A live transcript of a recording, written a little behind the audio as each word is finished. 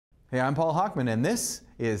Hey, I'm Paul Hochman, and this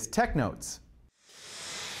is Tech Notes.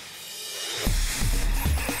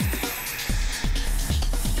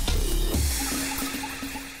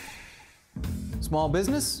 Small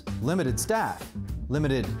business, limited staff,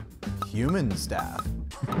 limited human staff.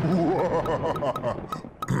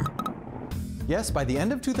 Yes, by the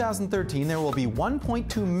end of 2013, there will be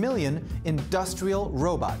 1.2 million industrial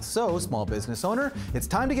robots. So, small business owner, it's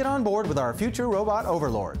time to get on board with our future robot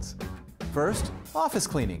overlords. First, office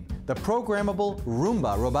cleaning. The programmable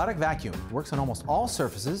Roomba robotic vacuum works on almost all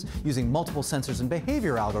surfaces using multiple sensors and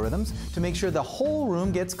behavior algorithms to make sure the whole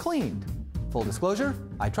room gets cleaned. Full disclosure,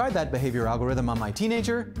 I tried that behavior algorithm on my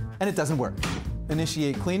teenager, and it doesn't work.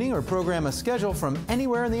 Initiate cleaning or program a schedule from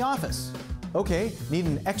anywhere in the office. Okay, need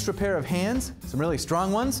an extra pair of hands? Some really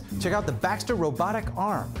strong ones? Check out the Baxter Robotic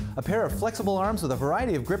Arm. A pair of flexible arms with a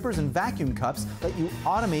variety of grippers and vacuum cups let you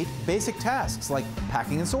automate basic tasks like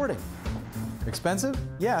packing and sorting. Expensive?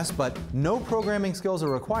 Yes, but no programming skills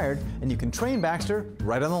are required, and you can train Baxter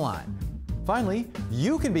right on the line. Finally,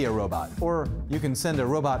 you can be a robot, or you can send a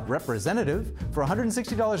robot representative. For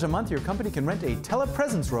 $160 a month, your company can rent a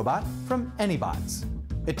telepresence robot from AnyBots.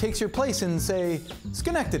 It takes your place in, say,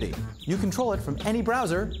 Schenectady. You control it from any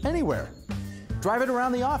browser, anywhere. Drive it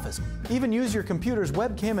around the office. Even use your computer's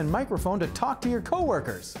webcam and microphone to talk to your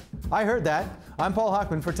coworkers. I heard that. I'm Paul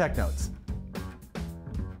Hochman for Tech Notes.